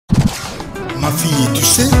Ma fille, tu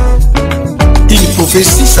sais, une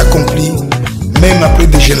prophétie s'accomplit même après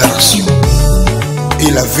des générations. Et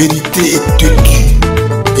la vérité est têtue.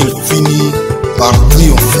 Elle finit par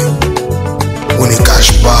triompher. On ne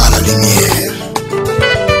cache pas la lumière.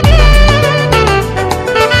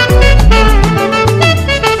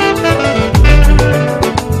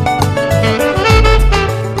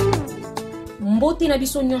 Mbote na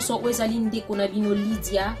biso nyonso oezali ndeko na bino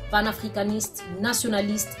Lydia, panafricaniste,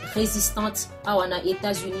 nationaliste, résistante awa na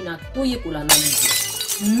États-Unis na Toyeko la na Lydia.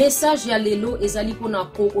 Message ya lelo ezali pona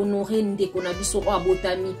ko honorer ndeko na biso o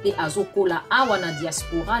abotami pe azokola awa na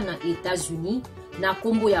diaspora na États-Unis na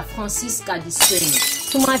kombo ya Francesca.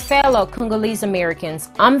 To my fellow Congolese Americans,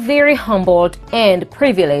 I'm very humbled and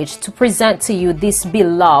privileged to present to you this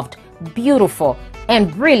beloved, beautiful,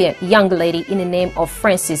 and brilliant young lady in the name of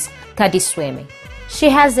Francesca. She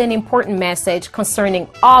has an important message concerning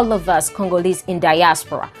all of us Congolese in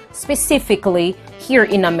diaspora, specifically here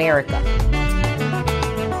in America.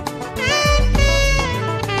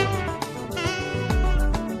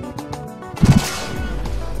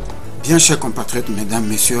 Bien chers compatriotes, mesdames,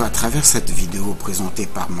 messieurs, à travers cette vidéo présentée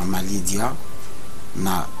par Maman Lydia,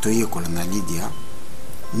 na Toyeko la Lydia,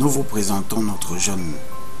 nous vous présentons notre jeune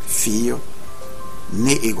fille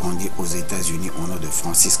née et grandie aux États-Unis au nom de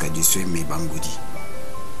Francesca Bangudi.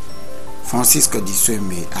 Francesca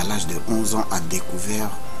à l'âge de 11 ans, a découvert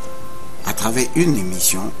à travers une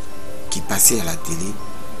émission qui passait à la télé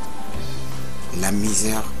la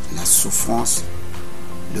misère, la souffrance,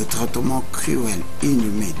 le traitement cruel,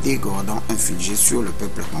 inhumain, dégradant infligé sur le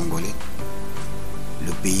peuple congolais,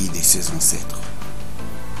 le pays de ses ancêtres.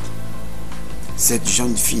 Cette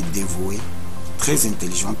jeune fille dévouée, très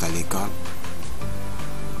intelligente à l'école,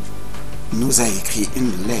 nous a écrit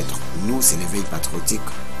une lettre. Nous, c'est l'éveil patriotique,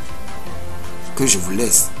 que je vous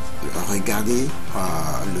laisse regarder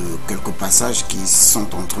quelques passages qui sont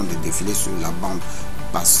en train de défiler sur la bande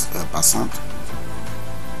passante.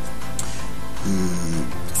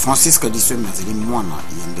 Francesca azali mwana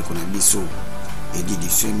ya ndeko na biso edi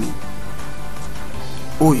disemi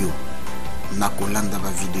oyo na kolanda ba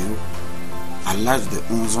vidéo à l'âge de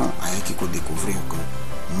 11 ans ayaki ko découvrir que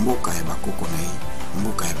mboka ya bakoko na ye,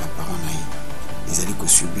 mboka ya baparents na ye ezali ko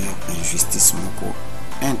subir injustice moko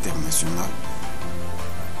internationale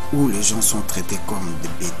où les gens sont traités comme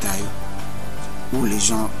des bétail, où les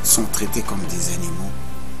gens sont traités comme des animaux,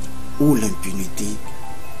 où l'impunité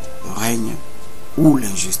règne, où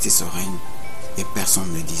l'injustice règne et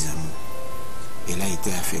personne ne dit un mot. Elle a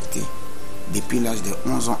été affectée. Depuis l'âge de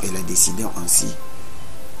 11 ans, elle a décidé ainsi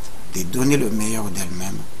de donner le meilleur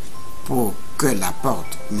d'elle-même pour qu'elle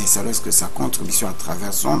apporte, ne serait-ce que sa contribution à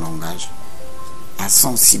travers son langage, à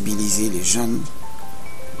sensibiliser les jeunes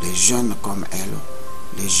comme elle,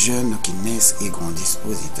 les jeunes qui naissent et grandissent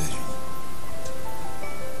aux États-Unis.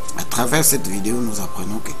 À travers cette vidéo, nous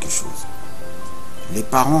apprenons quelque chose. Les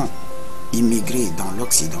parents immigrés dans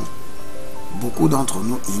l'Occident, beaucoup d'entre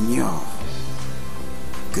nous ignorent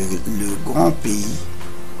que le grand pays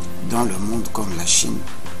dans le monde comme la Chine,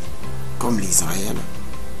 comme l'Israël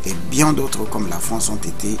et bien d'autres comme la France ont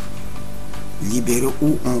été libérés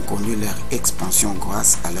ou ont connu leur expansion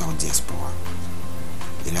grâce à leur diaspora.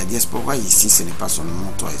 Et la diaspora ici, ce n'est pas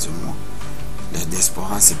seulement toi et moi. La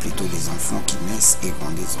diaspora, c'est plutôt les enfants qui naissent et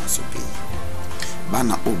grandissent dans ce pays.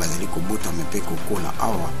 Bana o bazali ko bota mepe ko kola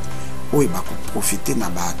awa oyo bako profiter na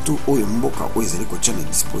bato oyo mboka oyo ezali ko tia na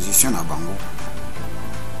disposition na bango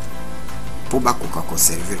pour bako ka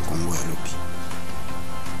conserver le Congo ya lobi.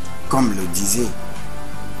 Comme le disait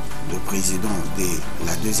le président de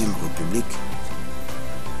la Deuxième République,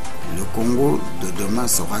 le Congo de demain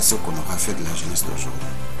sera ce qu'on aura fait de la jeunesse d'aujourd'hui.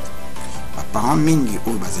 Parents mingi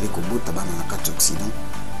oyo bazali ko bota bana na kati Occident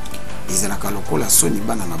ezalaka lokola soni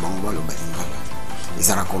bana na bango baloba lingala.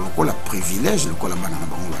 Ezalaka lokola privilège lokola bana na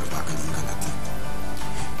bango balobaka lingala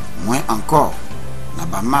te. Moins encore na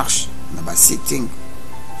ba marche na ba sitting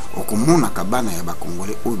okomonaka bana ya ba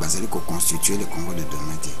congolais oyo bazali ko constituer le Congo de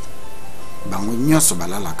demain te. Bango nyonso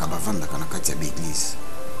balalaka bavandaka na kati ya l'église.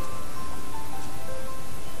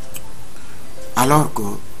 Alors que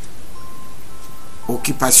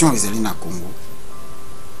occupation ezali na Congo,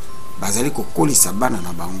 bazali ko kolisa bana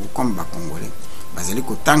na bango comme ba congolais, bazali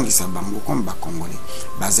ko tangisa bango comme ba congolais,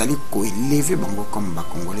 bazali ko élever bango comme ba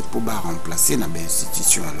congolais pour ba remplacer na ba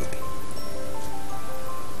institution à l'obé.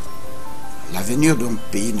 L'avenir d'un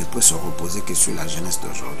pays ne peut se reposer que sur la jeunesse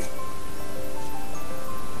d'aujourd'hui.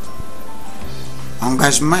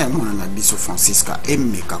 Engagement ya mona na biso Francesca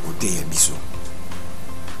emeka côté ya biso.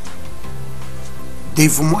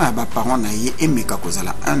 Dévouement à ba parents na ye emeka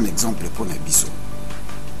kozala un exemple pour na biso.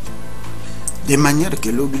 De manière que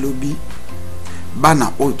lobby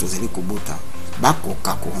bana oyo tozali kobota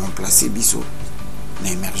bakoka ko remplacer biso na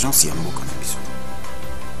émergence ya mboka na biso.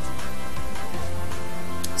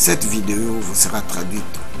 Cette vidéo vous sera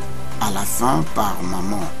traduite à la fin par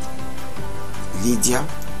maman Lydia.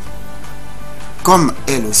 Comme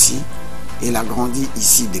elle aussi, elle a grandi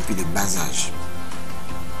ici depuis le bas âge.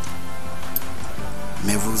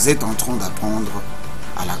 Mais vous êtes en train d'apprendre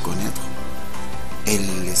à la connaître.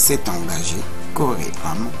 Elle s'est engagée corps et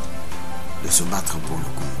âme de se battre pour le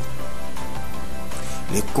Congo.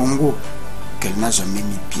 Le Congo qu'elle n'a jamais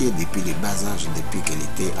mis pied depuis le bas âge, depuis qu'elle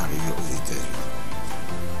était arrivée aux États-Unis.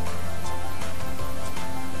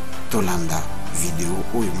 Tolanda vidéo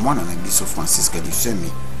oyo mwana na biso Francesca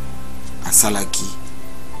a salaki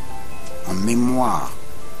en mémoire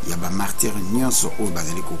ya ba martyr nyonso oyo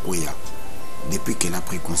bazali kokoya depuis qu'elle a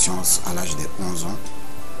pris conscience à l'âge de 11 ans.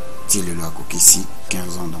 Tilelo akokisi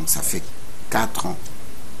 15 ans, donc ça fait 4 ans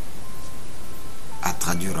à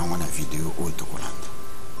traduire en la vidéo oyo tokolanda.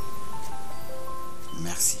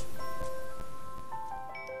 Merci.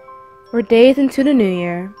 We're days into the new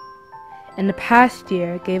year, and the past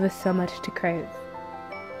year gave us so much to crave.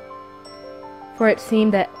 For it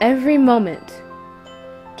seemed that every moment,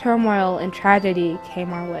 turmoil and tragedy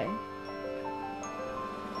came our way.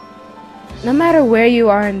 No matter where you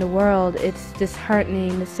are in the world, it's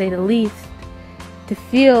disheartening, to say the least, to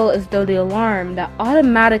feel as though the alarm that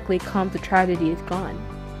automatically comes with tragedy is gone.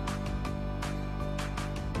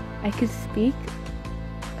 I could speak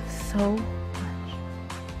of so much.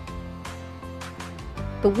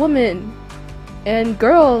 The women and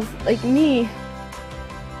girls like me,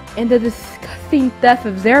 and the disgusting theft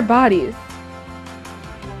of their bodies.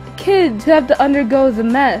 The kids who have to undergo the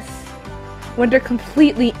mess when they're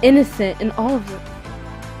completely innocent in all of it.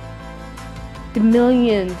 The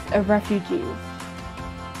millions of refugees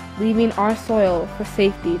leaving our soil for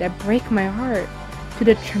safety that break my heart, to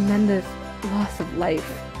the tremendous loss of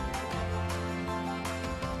life.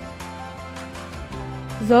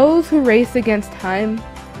 Those who race against time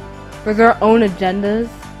for their own agendas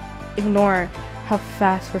ignore how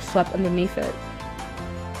fast we're swept underneath it,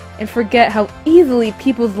 and forget how easily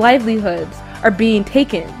people's livelihoods are being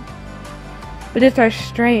taken. But it's our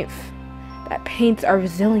strength that paints our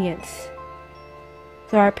resilience,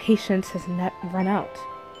 so our patience has not run out.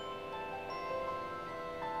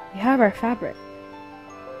 We have our fabric.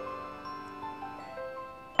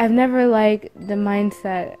 I've never liked the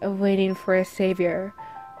mindset of waiting for a savior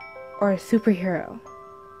or a superhero.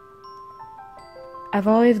 I've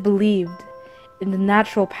always believed in the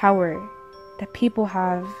natural power that people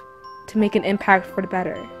have to make an impact for the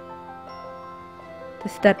better, to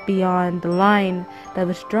step beyond the line that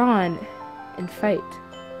was drawn and fight.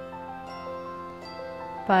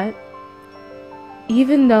 But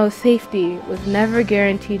even though safety was never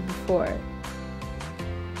guaranteed before,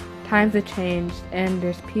 times have changed and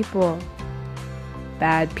there's people,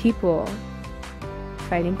 bad people,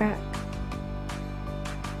 fighting back.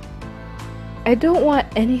 I don't want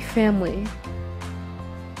any family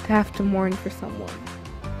to have to mourn for someone.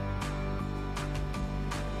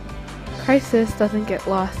 Crisis doesn't get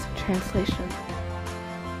lost in translation.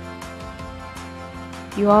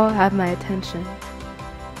 You all have my attention.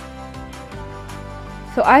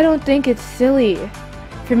 So I don't think it's silly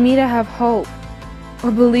for me to have hope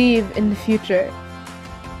or believe in the future.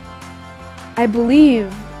 I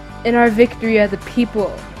believe in our victory as a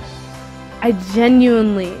people. I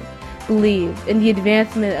genuinely believe in the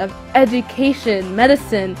advancement of education,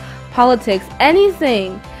 medicine, politics,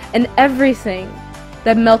 anything and everything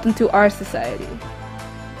that melt into our society.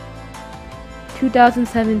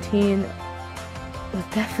 2017 was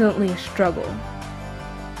definitely a struggle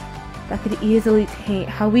that could easily taint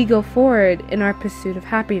how we go forward in our pursuit of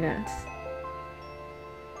happiness.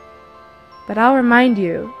 But I'll remind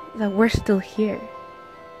you that we're still here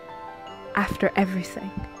after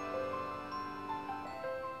everything.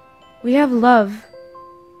 We have love.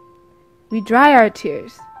 We dry our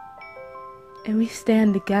tears, and we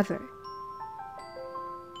stand together.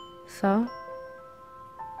 So,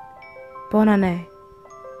 bonne année.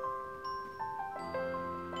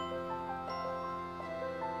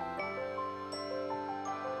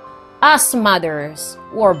 Us mothers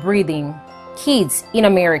who are breathing kids in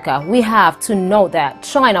America, we have to know that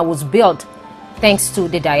China was built thanks to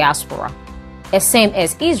the diaspora, the same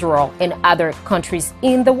as Israel and other countries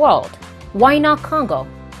in the world. Why not Congo?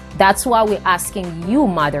 That's why we're asking you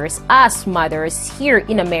mothers, us mothers here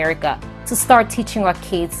in America, to start teaching our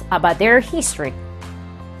kids about their history,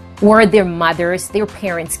 where their mothers, their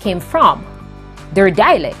parents came from, their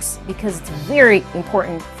dialects, because it's very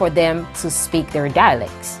important for them to speak their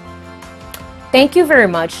dialects. Thank you very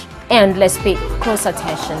much, And let's pay close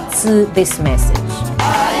attention to this message.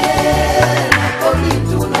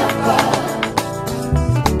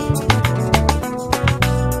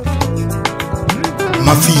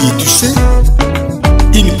 Ma fille, tu sais,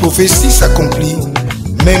 une prophétie s'accomplit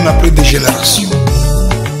même après des générations.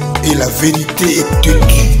 Et la vérité est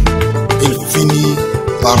têtue. Elle finit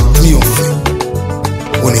par triompher.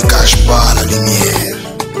 On ne cache pas la lumière.